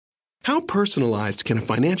How personalized can a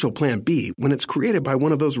financial plan be when it's created by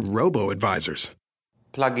one of those robo-advisors?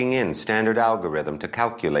 Plugging in standard algorithm to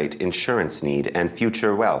calculate insurance need and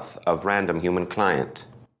future wealth of random human client.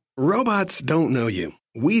 Robots don't know you.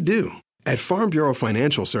 We do. At Farm Bureau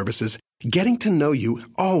Financial Services, getting to know you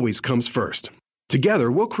always comes first.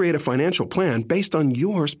 Together, we'll create a financial plan based on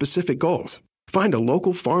your specific goals. Find a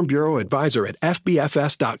local Farm Bureau advisor at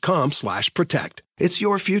fbfs.com/protect. It's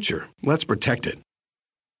your future. Let's protect it.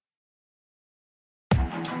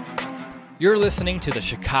 You're listening to the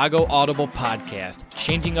Chicago Audible Podcast,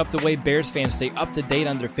 changing up the way Bears fans stay up to date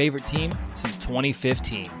on their favorite team since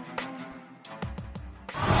 2015.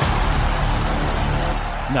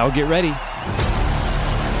 Now get ready,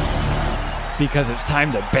 because it's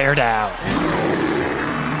time to bear down.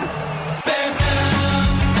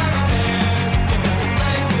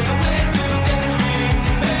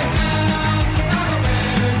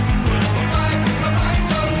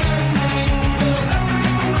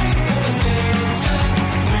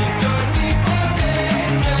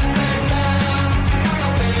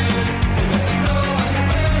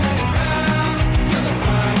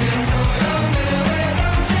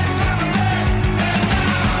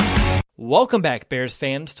 Welcome back, Bears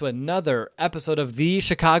fans, to another episode of the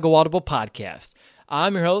Chicago Audible Podcast.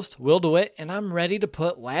 I'm your host, Will DeWitt, and I'm ready to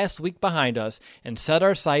put last week behind us and set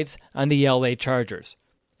our sights on the LA Chargers.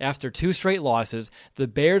 After 2 straight losses, the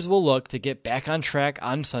Bears will look to get back on track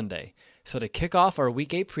on Sunday. So to kick off our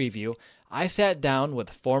Week 8 preview, I sat down with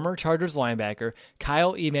former Chargers linebacker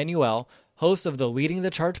Kyle Emanuel, host of the Leading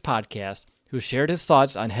the Charge podcast, who shared his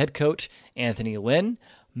thoughts on head coach Anthony Lynn,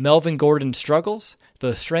 Melvin Gordon's struggles,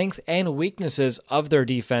 the strengths and weaknesses of their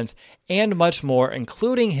defense, and much more,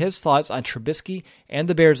 including his thoughts on Trubisky and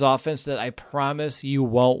the Bears offense that I promise you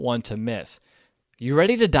won't want to miss. You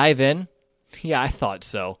ready to dive in? Yeah, I thought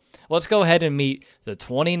so. Let's go ahead and meet the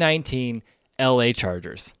 2019 LA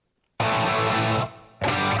Chargers.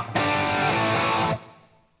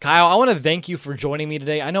 Kyle, I want to thank you for joining me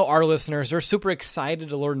today. I know our listeners are super excited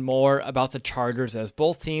to learn more about the Chargers as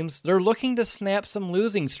both teams, they're looking to snap some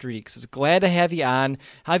losing streaks. It's glad to have you on.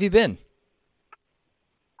 How have you been?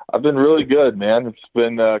 I've been really good, man. It's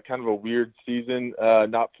been kind of a weird season,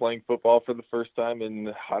 not playing football for the first time in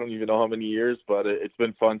I don't even know how many years, but it's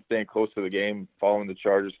been fun staying close to the game, following the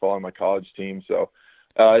Chargers, following my college team. So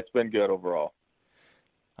it's been good overall.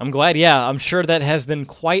 I'm glad, yeah. I'm sure that has been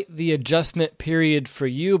quite the adjustment period for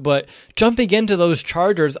you, but jumping into those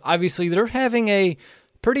Chargers, obviously they're having a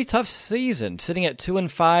pretty tough season. Sitting at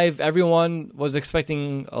 2-5, everyone was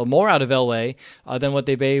expecting more out of LA than what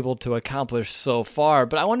they've been able to accomplish so far.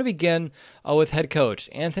 But I want to begin with head coach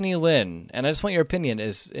Anthony Lynn, and I just want your opinion.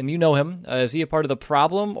 And you know him, is he a part of the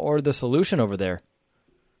problem or the solution over there?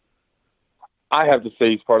 I have to say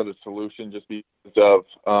he's part of the solution just because of,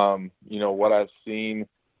 what I've seen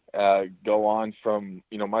go on from,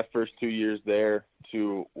 my first 2 years there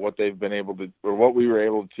to what they've been able to, or what we were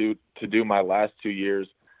able to do my last 2 years.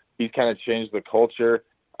 He's kind of changed the culture.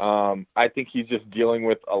 I think he's just dealing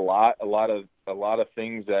with a lot of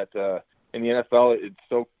things that in the NFL,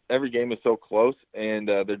 every game is so close, and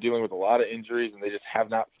they're dealing with a lot of injuries, and they just have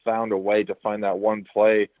not found a way to find that one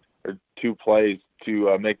play or 2 plays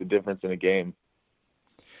to make the difference in a game.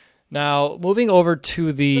 Now, moving over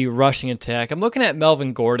to the rushing attack, I'm looking at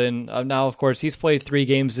Melvin Gordon. Now, of course, he's played 3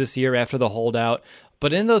 games this year after the holdout,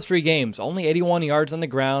 but in those 3 games, only 81 yards on the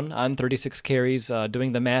ground on 36 carries.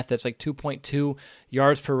 Doing the math, that's like 2.2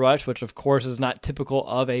 yards per rush, which, of course, is not typical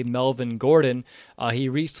of a Melvin Gordon. He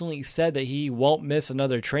recently said that he won't miss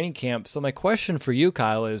another training camp. So my question for you,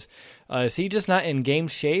 Kyle, is he just not in game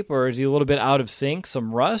shape, or is he a little bit out of sync,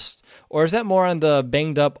 some rust, or is that more on the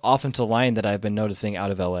banged-up offensive line that I've been noticing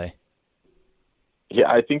out of L.A.? Yeah,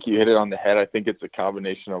 I think you hit it on the head. I think it's a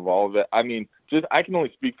combination of all of it. I mean, I can only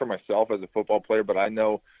speak for myself as a football player, but I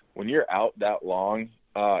know when you're out that long,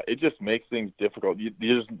 it just makes things difficult.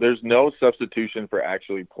 There's no substitution for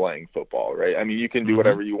actually playing football, right? I mean, you can do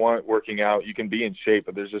whatever you want, working out, you can be in shape,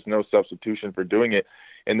 but there's just no substitution for doing it.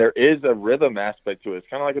 And there is a rhythm aspect to it. It's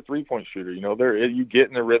kind of like a three-point shooter. You get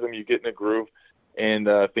in a rhythm, you get in a groove, and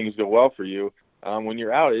things go well for you. When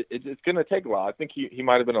you're out, it's going to take a while. I think he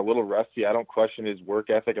might have been a little rusty. I don't question his work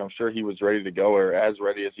ethic. I'm sure he was ready to go, or as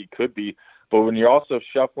ready as he could be. But when you're also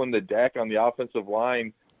shuffling the deck on the offensive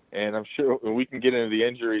line, and I'm sure we can get into the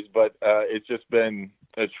injuries, but it's just been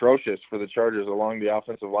atrocious for the Chargers along the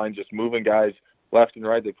offensive line, just moving guys left and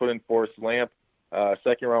right. They put in Forrest Lamp,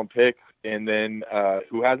 second-round pick, and then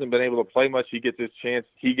who hasn't been able to play much. He gets his chance.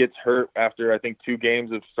 He gets hurt after, I think, 2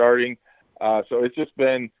 games of starting. So it's just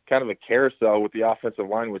been kind of a carousel with the offensive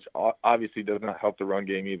line, which obviously does not help the run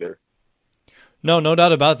game either. No, no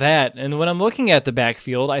doubt about that. And when I'm looking at the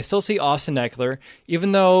backfield, I still see Austin Eckler,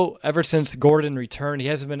 even though ever since Gordon returned, he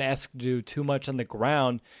hasn't been asked to do too much on the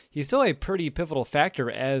ground. He's still a pretty pivotal factor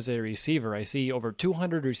as a receiver. I see over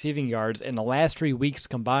 200 receiving yards in the last 3 weeks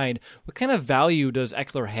combined. What kind of value does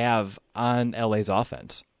Eckler have on LA's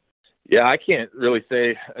offense? Yeah, I can't really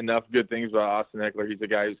say enough good things about Austin Eckler. He's a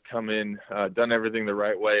guy who's come in, done everything the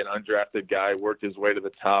right way, an undrafted guy, worked his way to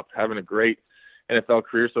the top, having a great NFL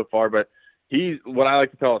career so far. But he's what I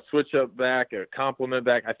like to call a switch-up back, a complement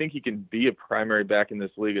back. I think he can be a primary back in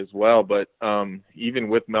this league as well. But even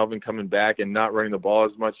with Melvin coming back and not running the ball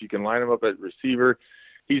as much, you can line him up at receiver.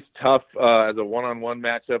 He's tough as a one-on-one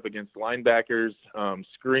matchup against linebackers,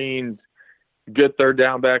 screens, good third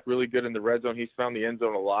down back, really good in the red zone. He's found the end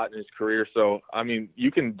zone a lot in his career. So, I mean,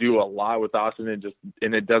 you can do a lot with Austin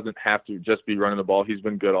and it doesn't have to just be running the ball. He's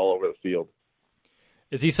been good all over the field.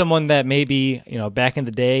 Is he someone that maybe, back in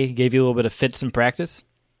the day gave you a little bit of fits in practice?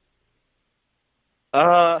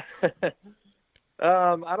 I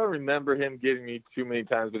don't remember him giving me too many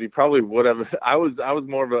times, but he probably would have. I was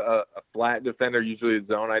more of a flat defender, usually a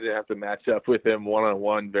zone. I didn't have to match up with him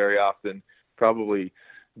one-on-one very often. Probably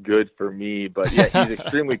good for me, but yeah, he's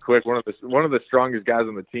extremely quick. One of the strongest guys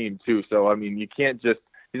on the team too. So I mean, you can't just.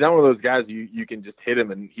 He's not one of those guys you can just hit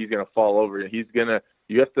him and he's gonna fall over. You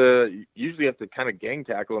usually have to kind of gang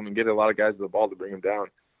tackle him and get a lot of guys to the ball to bring him down.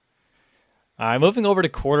 All right, moving over to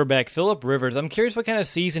quarterback Phillip Rivers. I'm curious what kind of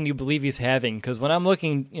season you believe he's having, because when I'm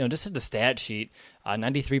looking, just at the stat sheet,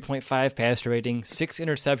 93.5 passer rating, 6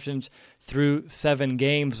 interceptions through 7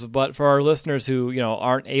 games. But for our listeners who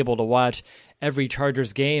aren't able to watch every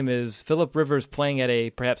Chargers game, is Phillip Rivers playing at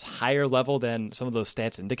a perhaps higher level than some of those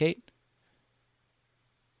stats indicate?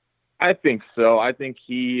 I think so. I think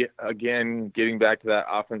he, again, getting back to that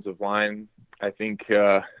offensive line, I think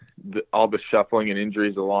all the shuffling and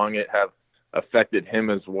injuries along it have affected him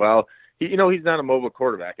as well. He's not a mobile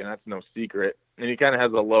quarterback, and that's no secret. And he kind of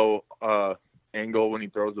has a low angle when he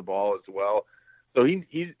throws the ball as well. So he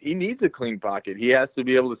needs a clean pocket. He has to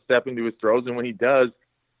be able to step into his throws, and when he does,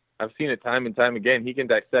 I've seen it time and time again, he can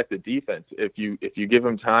dissect the defense. If you give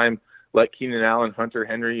him time, let Keenan Allen, Hunter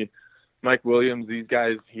Henry, Mike Williams, these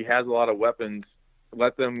guys, he has a lot of weapons.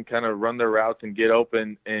 Let them kind of run their routes and get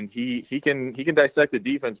open, and he can dissect the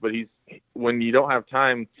defense. But when you don't have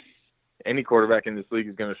time, any quarterback in this league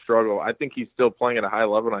is going to struggle. I think he's still playing at a high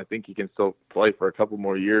level, and I think he can still play for a couple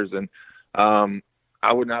more years. And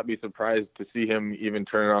I would not be surprised to see him even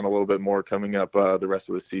turn it on a little bit more coming up the rest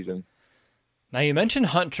of the season. Now, you mentioned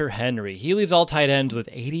Hunter Henry. He leads all tight ends with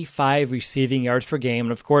 85 receiving yards per game.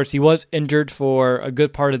 And, of course, he was injured for a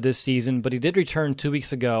good part of this season, but he did return 2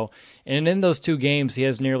 weeks ago. And in those 2 games, he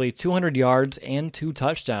has nearly 200 yards and 2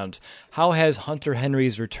 touchdowns. How has Hunter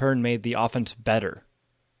Henry's return made the offense better?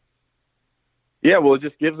 Yeah, well, it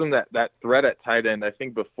just gives them that threat at tight end. I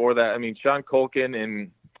think before that, Sean Culkin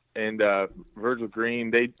and Virgil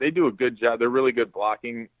Green, they do a good job. They're really good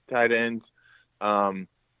blocking tight ends.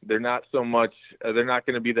 They're not so much. They're not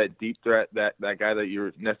going to be that deep threat, that guy that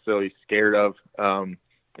you're necessarily scared of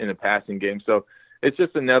in a passing game. So it's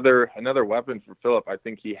just another weapon for Phillip. I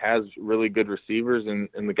think he has really good receivers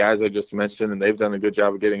and the guys I just mentioned, and they've done a good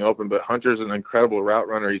job of getting open. But Hunter's an incredible route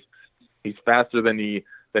runner. He's faster than he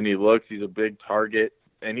looks. He's a big target,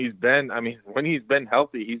 and he's been. When he's been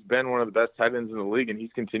healthy, he's been one of the best tight ends in the league, and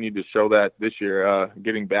he's continued to show that this year,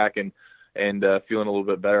 getting back and feeling a little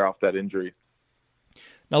bit better off that injury.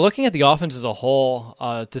 Now, looking at the offense as a whole,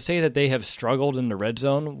 to say that they have struggled in the red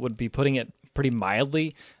zone would be putting it pretty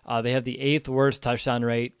mildly. They have the 8th worst touchdown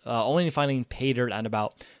rate, only finding pay dirt on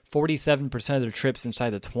about 47% of their trips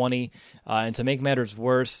inside the 20. And to make matters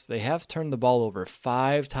worse, they have turned the ball over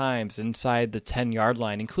 5 times inside the 10-yard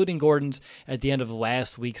line, including Gordon's at the end of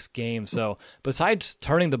last week's game. So besides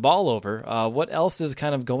turning the ball over, what else is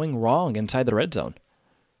kind of going wrong inside the red zone?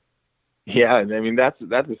 Yeah, that's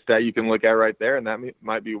a stat you can look at right there, and that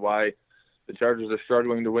might be why the Chargers are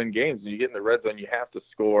struggling to win games. When you get in the red zone, you have to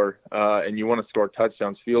score, and you want to score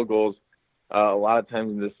touchdowns. Field goals, a lot of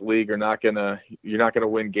times in this league, you're not gonna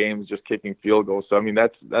win games just kicking field goals. So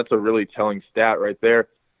that's a really telling stat right there.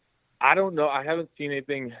 I don't know. I haven't seen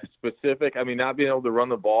anything specific. Not being able to run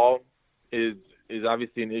the ball is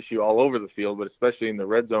obviously an issue all over the field, but especially in the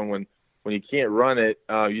red zone when you can't run it,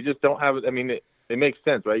 you just don't have it. It makes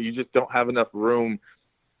sense, right? You just don't have enough room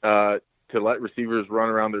to let receivers run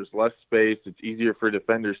around. There's less space. It's easier for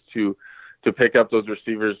defenders to pick up those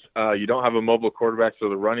receivers. You don't have a mobile quarterback, so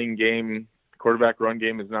the quarterback run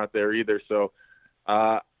game is not there either. So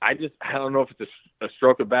I don't know if it's a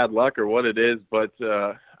stroke of bad luck or what it is, but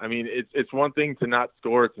it's one thing to not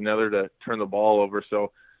score. It's another to turn the ball over.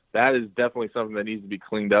 So that is definitely something that needs to be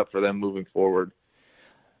cleaned up for them moving forward.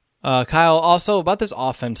 Kyle, also about this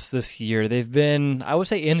offense this year, they've been, I would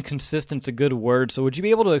say inconsistent's a good word. So would you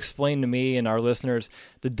be able to explain to me and our listeners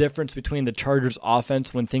the difference between the Chargers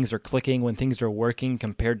offense when things are clicking, when things are working,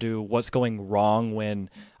 compared to what's going wrong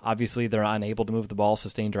when obviously they're unable to move the ball,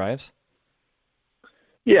 sustain drives?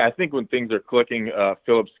 Yeah, I think when things are clicking,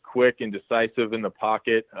 Phillips quick and decisive in the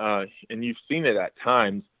pocket, and you've seen it at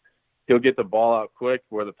times. He'll get the ball out quick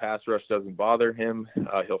where the pass rush doesn't bother him.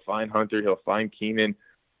 He'll find Hunter, he'll find Keenan.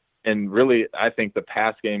 And really, I think the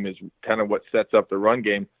pass game is kind of what sets up the run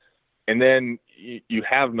game. And then you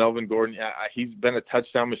have Melvin Gordon. He's been a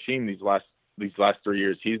touchdown machine these last 3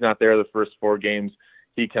 years. He's not there the first 4 games.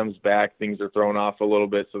 He comes back. Things are thrown off a little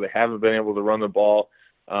bit, so they haven't been able to run the ball.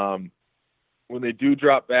 When they do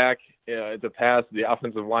drop back at the pass, the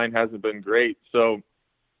offensive line hasn't been great. So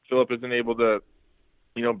Phillip isn't able to,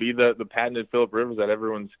 be the patented Phillip Rivers that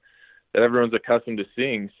everyone's accustomed to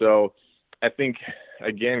seeing. So I think,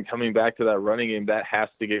 again, coming back to that running game, that has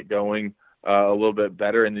to get going a little bit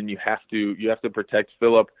better, and then you have to protect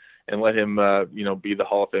Phillip and let him be the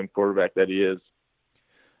Hall of Fame quarterback that he is.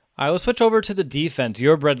 I will switch over to the defense,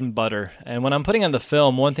 your bread and butter. And when I'm putting on the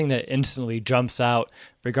film, one thing that instantly jumps out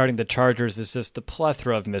regarding the Chargers is just the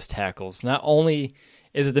plethora of missed tackles. Not only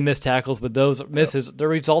is it the missed tackles, but those misses, they're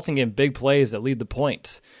resulting in big plays that lead to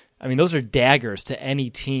points. I mean, those are daggers to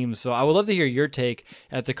any team. So I would love to hear your take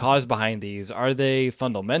at the cause behind these. Are they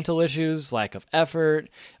fundamental issues, lack of effort,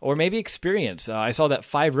 or maybe experience? I saw that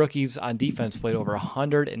 5 rookies on defense played over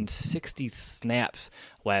 160 snaps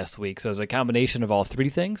last week. So is it a combination of all 3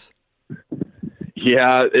 things?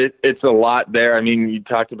 Yeah, it's a lot there. I mean, you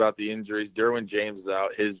talked about the injuries. Derwin James is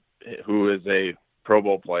out, who is a Pro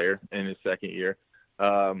Bowl player in his second year.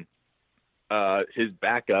 His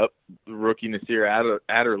backup, rookie Nasir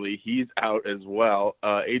Adderley, he's out as well.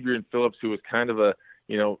 Adrian Phillips, who was kind of a,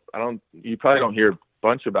 you probably don't hear a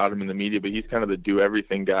bunch about him in the media, but he's kind of the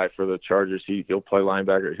do-everything guy for the Chargers. He'll play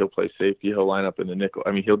linebacker, he'll play safety, he'll line up in the nickel.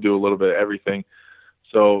 I mean, he'll do a little bit of everything.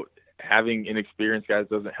 So having inexperienced guys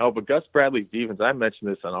doesn't help. But Gus Bradley's defense, I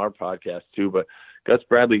mentioned this on our podcast too, but Gus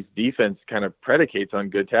Bradley's defense kind of predicates on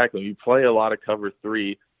good tackling. You play a lot of cover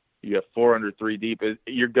 3. You have 4 under 3 deep.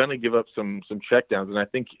 You're going to give up some checkdowns. And I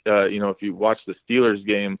think, if you watch the Steelers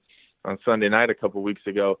game on Sunday night a couple weeks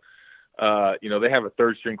ago, they have a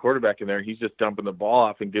third-string quarterback in there, and he's just dumping the ball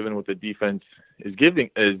off and giving what the defense is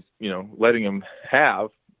letting him have,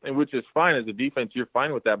 and which is fine as a defense. You're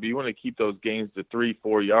fine with that, but you want to keep those gains to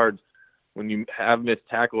 3-4 yards. When you have missed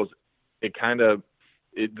tackles, it kind of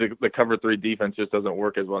the cover 3 defense just doesn't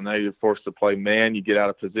work as well. Now you're forced to play man. You get out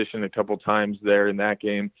of position a couple times there in that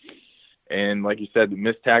game. And like you said, the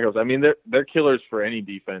missed tackles, I mean, they're killers for any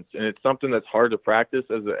defense. And it's something that's hard to practice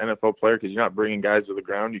as an NFL player because you're not bringing guys to the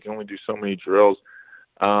ground. You can only do so many drills.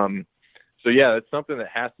 So, yeah, it's something that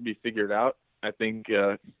has to be figured out. I think,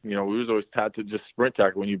 we was always taught to just sprint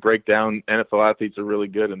tackle. When you break down, NFL athletes are really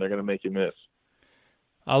good, and they're going to make you miss.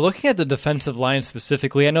 Looking at the defensive line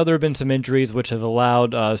specifically, I know there have been some injuries which have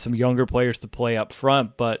allowed some younger players to play up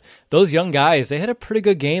front, but those young guys, they had a pretty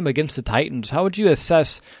good game against the Titans. How would you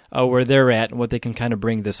assess where they're at and what they can kind of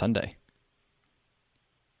bring this Sunday?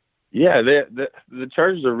 Yeah, the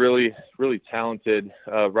Chargers are really, really talented.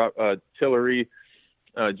 Jerry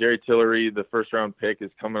Tillery, the first-round pick,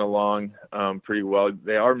 is coming along pretty well.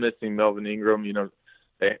 They are missing Melvin Ingram.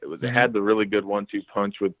 They had the really good 1-2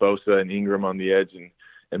 punch with Bosa and Ingram on the edge, and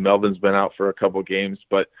Melvin's been out for a couple games.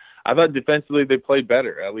 But I thought defensively they played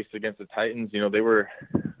better, at least against the Titans. They were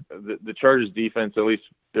the Chargers defense, at least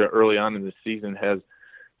early on in the season,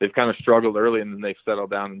 they've kind of struggled early, and then they've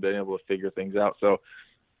settled down and been able to figure things out. So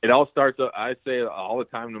it all starts, I say all the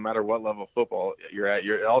time, no matter what level of football you're at,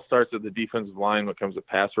 it all starts at the defensive line when it comes to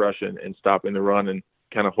pass rush and stopping the run and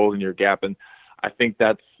kind of holding your gap. And I think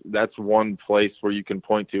that's one place where you can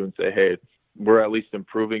point to and say, hey, we're at least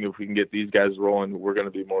improving. If we can get these guys rolling, we're going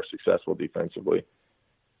to be more successful defensively.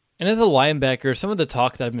 And at the linebacker, some of the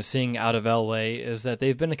talk that I've been seeing out of LA is that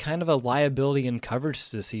they've been a kind of a liability in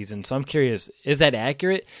coverage this season. So I'm curious, is that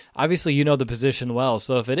accurate? Obviously, you know the position well.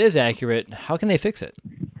 So if it is accurate, how can they fix it?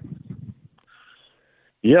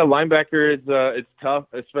 Yeah, linebacker is it's tough,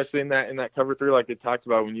 especially in that cover 3, like it talked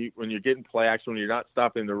about. When you're getting play action, when you're not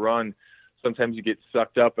stopping the run, sometimes you get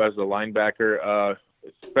sucked up as a linebacker.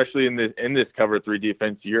 Especially in this cover 3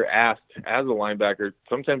 defense, you're asked as a linebacker.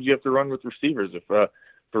 Sometimes you have to run with receivers. If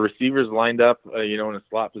the receivers lined up, in a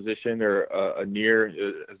slot position or a near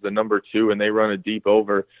as the number 2, and they run a deep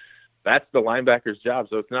over, that's the linebacker's job.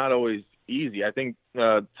 So it's not always easy. I think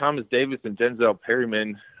Thomas Davis and Denzel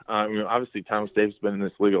Perryman. Obviously Thomas Davis has been in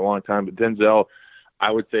this league a long time, but Denzel,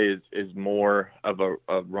 I would say is more of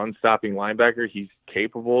a run stopping linebacker. He's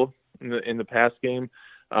capable in the pass game,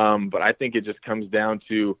 but I think it just comes down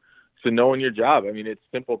to knowing your job. I mean, it's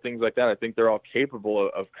simple things like that. I think they're all capable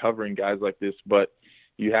of covering guys like this, but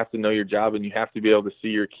you have to know your job and you have to be able to see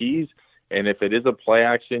your keys. And if it is a play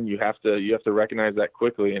action, you have to recognize that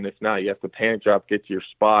quickly. And if not, you have to panic drop, get to your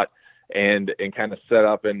spot, and kind of set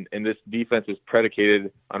up. And this defense is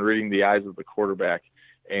predicated on reading the eyes of the quarterback.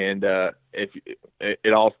 And if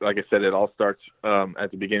it all, like I said, it all starts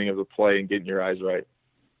at the beginning of the play and getting your eyes right.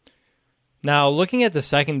 Now, looking at the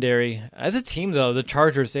secondary, as a team, though, the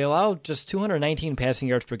Chargers, they allow just 219 passing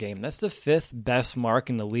yards per game. That's the 5th best mark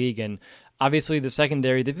in the league. And obviously, the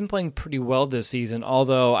secondary, they've been playing pretty well this season,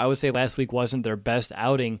 although I would say last week wasn't their best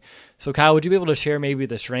outing. So, Kyle, would you be able to share maybe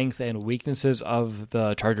the strengths and weaknesses of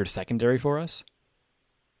the Chargers secondary for us?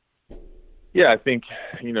 Yeah, I think,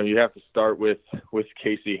 you have to start with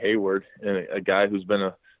Casey Hayward, a guy who's been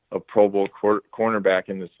a Pro Bowl cornerback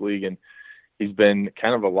in this league, and he's been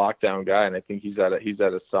kind of a lockdown guy, and I think he's had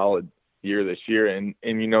a solid year this year. And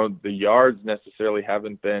the yards necessarily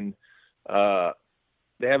haven't been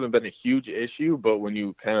they haven't been a huge issue, but when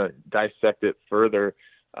you kind of dissect it further,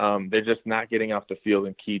 they're just not getting off the field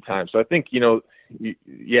in key times. So I think you have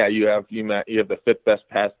the 5th best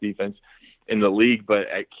pass defense in the league, but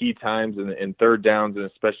at key times and third downs, and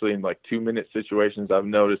especially in like 2-minute situations, I've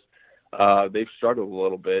noticed they've struggled a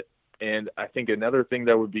little bit. And I think another thing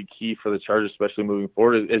that would be key for the Chargers, especially moving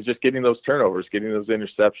forward, is just getting those turnovers, getting those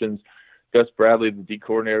interceptions. Gus Bradley, the D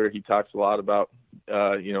coordinator, he talks a lot about,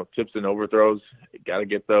 tips and overthrows. Got to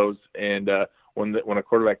get those. And when a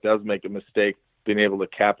quarterback does make a mistake, being able to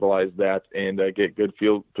capitalize that and get good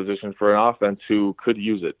field position for an offense who could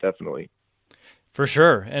use it, definitely. For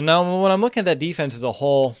sure. And now when I'm looking at that defense as a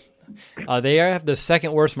whole, they have the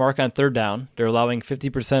 2nd worst mark on third down. They're allowing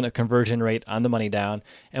 50% of conversion rate on the money down.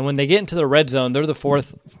 And when they get into the red zone, they're the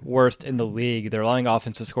 4th worst in the league. They're allowing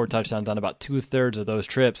offense to score touchdowns on about 2/3 of those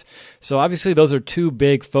trips. So obviously those are 2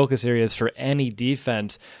 big focus areas for any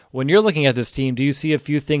defense. When you're looking at this team, do you see a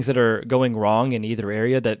few things that are going wrong in either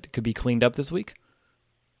area that could be cleaned up this week?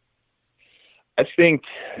 I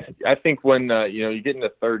think when you get into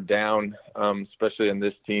third down, especially in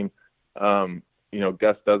this team,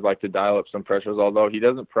 Gus does like to dial up some pressures, although he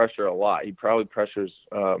doesn't pressure a lot. He probably pressures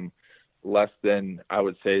less than I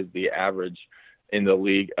would say is the average in the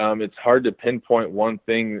league. It's hard to pinpoint one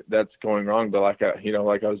thing that's going wrong, but like I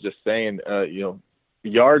was just saying,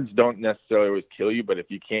 yards don't necessarily always kill you, but if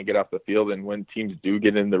you can't get off the field and when teams do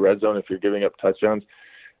get in the red zone, if you're giving up touchdowns,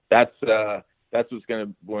 that's what's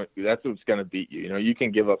gonna beat you. You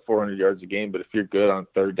can give up 400 yards a game, but if you're good on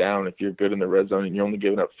third down, if you're good in the red zone and you're only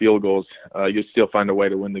giving up field goals, you'll still find a way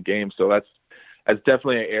to win the game. So that's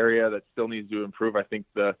definitely an area that still needs to improve. I think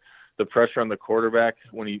the pressure on the quarterback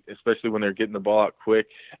especially when they're getting the ball out quick,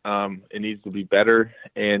 it needs to be better,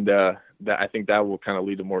 and I think that will kind of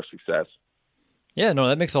lead to more success. Yeah, no,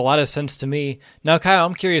 that makes a lot of sense to me. Now, Kyle,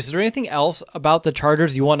 I'm curious, is there anything else about the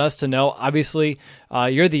Chargers you want us to know? Obviously,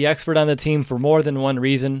 you're the expert on the team for more than one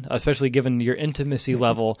reason, especially given your intimacy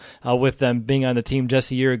level with them being on the team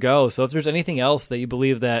just a year ago. So if there's anything else that you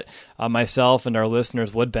believe that myself and our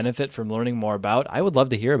listeners would benefit from learning more about, I would love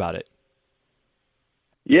to hear about it.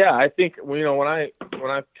 Yeah, I think when I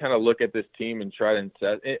kind of look at this team and try to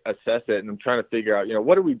assess it, and I'm trying to figure out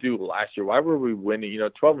what did we do last year? Why were we winning?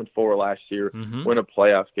 12-4 last year, win a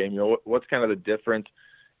playoff game. What's kind of the difference?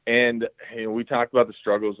 And we talked about the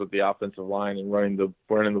struggles with the offensive line and running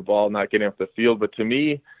the ball, not getting off the field. But to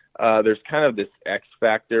me, there's kind of this X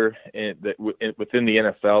factor within the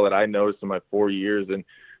NFL that I noticed in my 4 years, and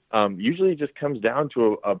usually it just comes down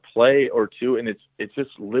to a play or two, and it's just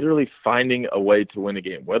literally finding a way to win a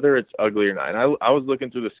game, whether it's ugly or not. And I was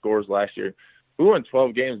looking through the scores last year. We won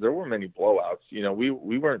 12 games. There weren't many blowouts.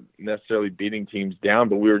 We weren't necessarily beating teams down,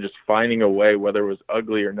 but we were just finding a way, whether it was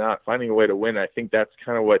ugly or not, finding a way to win. I think that's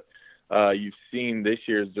kind of what you've seen this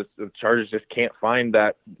year is just the Chargers just can't find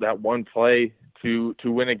that one play to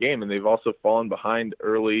win a game, and they've also fallen behind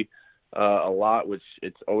early a lot, which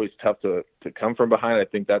it's always tough to come from behind. I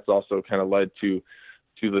think that's also kind of led to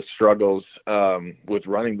the struggles with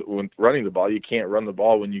running the ball. You can't run the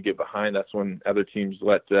ball when you get behind. That's when other teams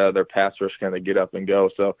let their pass rush kind of get up and go.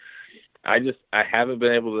 So I haven't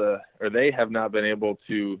been able to, or they have not been able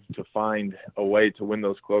to find a way to win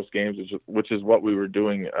those close games, which is what we were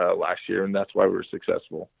doing last year, and that's why we were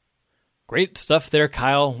successful. Great stuff there,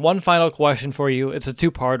 Kyle. One final question for you. It's a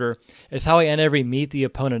two-parter. It's how I end every Meet the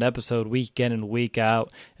Opponent episode week in and week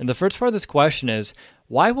out. And the first part of this question is,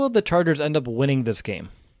 why will the Chargers end up winning this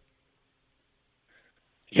game?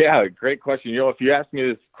 Yeah, great question. If you asked me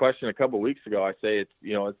this question a couple of weeks ago, I say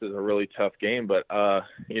this is a really tough game. But I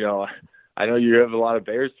know you have a lot of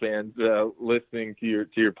Bears fans listening to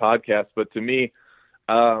your podcast. But to me,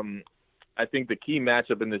 I think the key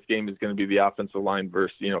matchup in this game is going to be the offensive line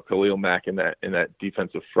versus Khalil Mack in that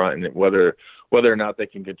defensive front, and whether or not they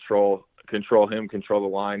can control him, control the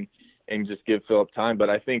line, and just give Phillip time. But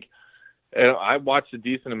I think I watched a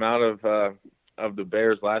decent amount of the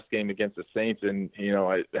Bears last game against the Saints, and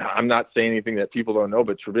I'm not saying anything that people don't know,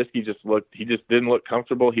 but Trubisky just didn't look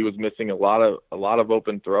comfortable. He was missing a lot of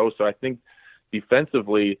open throws. So I think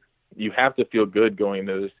defensively, you have to feel good going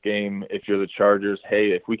into this game if you're the Chargers.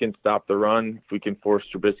 Hey, if we can stop the run, if we can force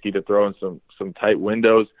Trubisky to throw in some tight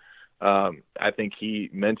windows, I think he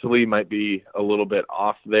mentally might be a little bit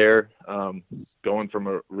off there, going from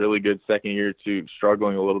a really good second year to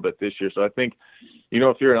struggling a little bit this year. So I think,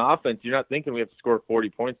 if you're an offense, you're not thinking we have to score 40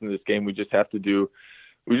 points in this game. We just have to do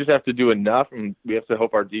enough, and we have to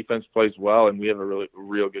hope our defense plays well, and we have a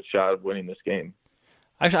real good shot of winning this game.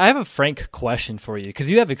 Actually, I have a frank question for you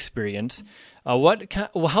because you have experience. How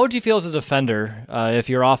would you feel as a defender if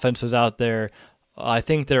your offense was out there? I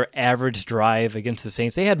think their average drive against the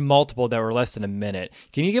Saints, they had multiple that were less than a minute.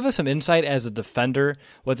 Can you give us some insight as a defender,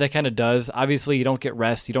 what that kind of does? Obviously, you don't get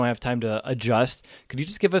rest. You don't have time to adjust. Could you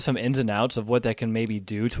just give us some ins and outs of what that can maybe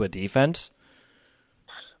do to a defense?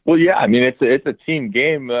 Well, yeah. I mean, it's a team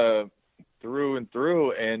game through and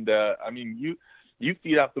through. And, you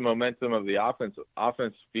feed off the momentum of the offense.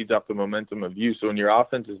 Offense feeds off the momentum of you. So when your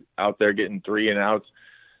offense is out there getting 3 and outs,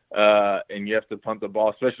 and you have to punt the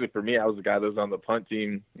ball, especially for me, I was the guy that was on the punt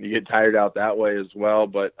team. You get tired out that way as well.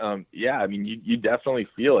 But you definitely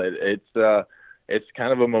feel it. It's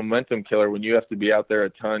kind of a momentum killer when you have to be out there a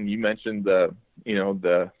ton. You mentioned the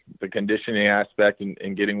conditioning aspect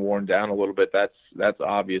and getting worn down a little bit. That's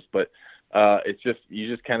obvious, but you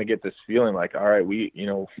just kind of get this feeling like, all right,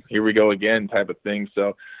 here we go again type of thing.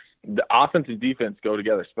 So the offense and defense go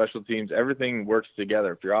together, special teams, everything works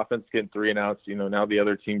together. If your offense is getting 3 and outs, now the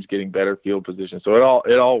other team's getting better field position. So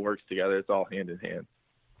it all works together. It's all hand in hand.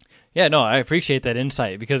 Yeah, no, I appreciate that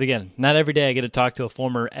insight because, again, not every day I get to talk to a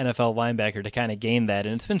former NFL linebacker to kind of gain that.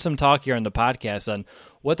 And it's been some talk here on the podcast on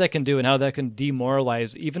what that can do and how that can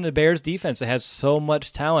demoralize even the Bears defense that has so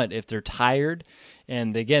much talent if they're tired.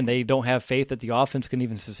 And, again, they don't have faith that the offense can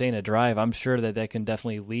even sustain a drive. I'm sure that can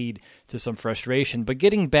definitely lead to some frustration. But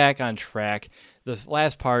getting back on track, this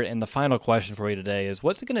last part and the final question for you today is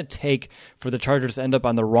what's it going to take for the Chargers to end up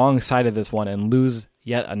on the wrong side of this one and lose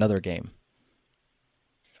yet another game?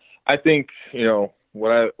 I think,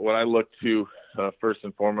 what I look to first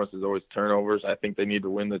and foremost is always turnovers. I think they need to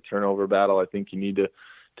win the turnover battle. I think you need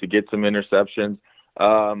to get some interceptions.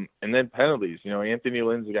 And then penalties. Anthony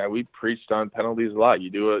Lynn's the guy. We preached on penalties a lot.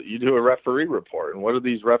 You do a referee report, and what do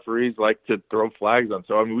these referees like to throw flags on?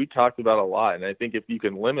 So we talked about a lot, and I think if you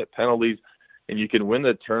can limit penalties and you can win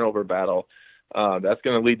the turnover battle, that's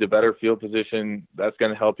going to lead to better field position. That's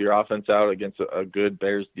going to help your offense out against a good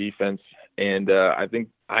Bears defense. And I think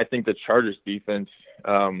the Chargers defense,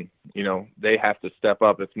 they have to step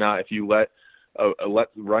up. If not, if you let the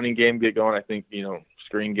running game get going, I think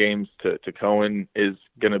screen games to Cohen is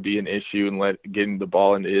going to be an issue, and getting the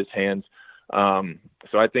ball into his hands.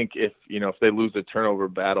 So I think if they lose a turnover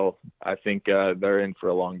battle, I think they're in for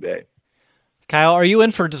a long day. Kyle, are you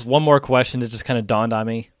in for just one more question that just kind of dawned on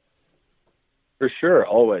me? For sure,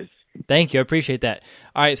 always. Thank you. I appreciate that.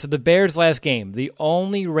 All right, so the Bears last game, they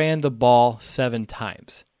only ran the ball 7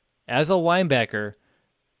 times. As a linebacker,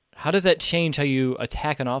 how does that change how you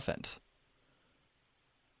attack an offense?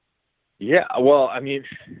 Yeah, well,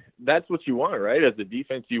 that's what you want, right? As a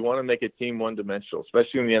defense, you want to make a team one-dimensional.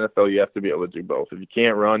 Especially in the NFL, you have to be able to do both. If you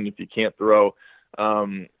can't run, if you can't throw,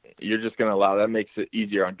 you're just going to allow. That makes it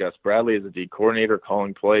easier on Gus Bradley as a D coordinator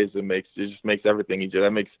calling plays. It just makes everything easier.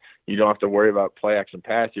 That makes you don't have to worry about play action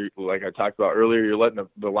pass. Like I talked about earlier, you're letting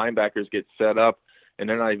the linebackers get set up, and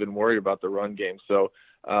they're not even worried about the run game. So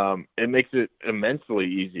it makes it immensely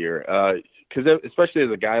easier. Because especially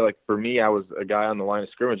as a guy, like for me, I was a guy on the line of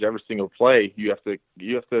scrimmage. Every single play, you have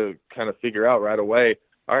to kind of figure out right away.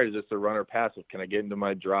 All right, is this a run or pass? Can I get into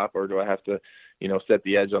my drop, or do I have to, set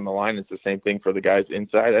the edge on the line? It's the same thing for the guys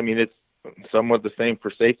inside. It's somewhat the same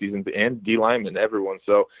for safeties and D linemen, everyone.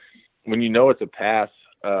 So when it's a pass,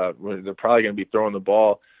 when they're probably going to be throwing the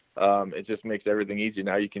ball, it just makes everything easy.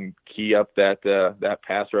 Now you can key up that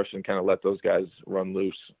pass rush and kind of let those guys run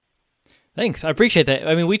loose. Thanks. I appreciate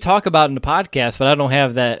that. We talk about it in the podcast, but I don't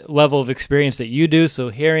have that level of experience that you do. So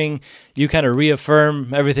hearing you kind of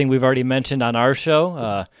reaffirm everything we've already mentioned on our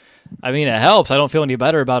show, it helps. I don't feel any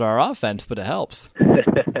better about our offense, but it helps.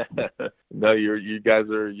 No, you guys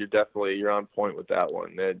you're definitely on point with that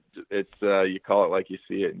one. It's you call it like you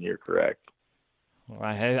see it, and you're correct. Well,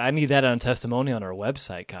 I need that on testimony on our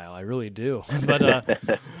website, Kyle. I really do. But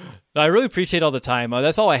I really appreciate all the time.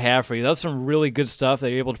 That's all I have for you. That's some really good stuff that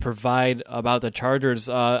you're able to provide about the Chargers.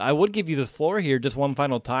 I would give you the floor here just one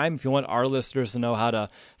final time if you want our listeners to know how to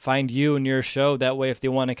find you and your show. That way, if they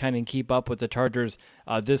want to kind of keep up with the Chargers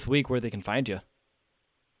this week, where they can find you.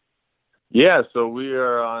 Yeah, so we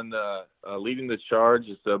are on Leading the Charge.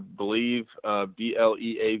 It's a Believe,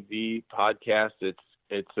 BLEAV podcast.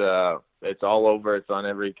 It's all over. It's on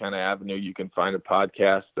every kind of avenue you can find a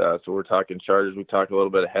podcast. So we're talking Chargers. We talk a little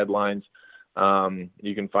bit of headlines.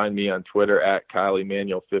 You can find me on Twitter at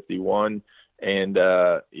KyleEmanuel51. And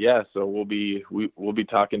so we'll be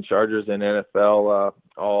talking Chargers and NFL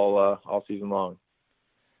all season long.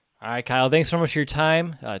 All right, Kyle. Thanks so much for your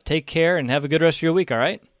time. Take care and have a good rest of your week. All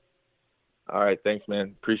right. All right. Thanks,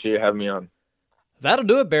 man. Appreciate you having me on. That'll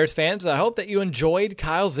do it, Bears fans. I hope that you enjoyed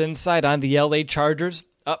Kyle's insight on the LA Chargers.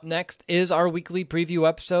 Up next is our weekly preview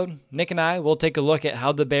episode. Nick and I will take a look at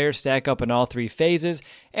how the Bears stack up in all three phases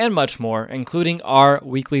and much more, including our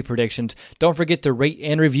weekly predictions. Don't forget to rate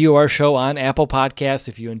and review our show on Apple Podcasts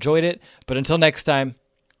if you enjoyed it. But until next time,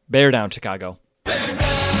 Bear down, Chicago.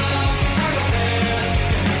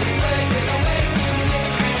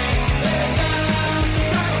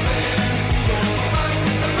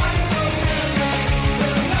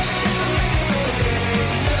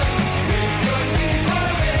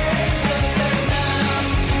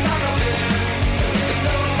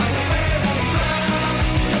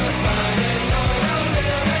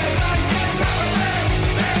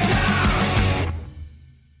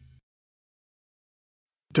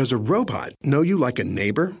 Does a robot know you like a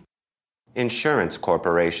neighbor? Insurance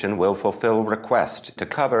Corporation will fulfill request to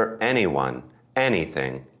cover anyone,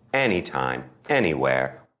 anything, anytime,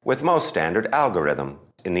 anywhere, with most standard algorithm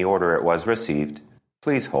in the order it was received.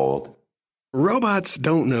 Please hold. Robots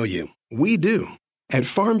don't know you. We do. At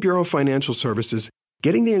Farm Bureau Financial Services,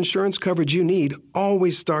 getting the insurance coverage you need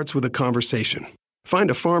always starts with a conversation. Find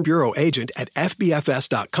a Farm Bureau agent at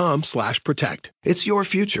fbfs.com/protect. It's your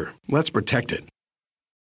future. Let's protect it.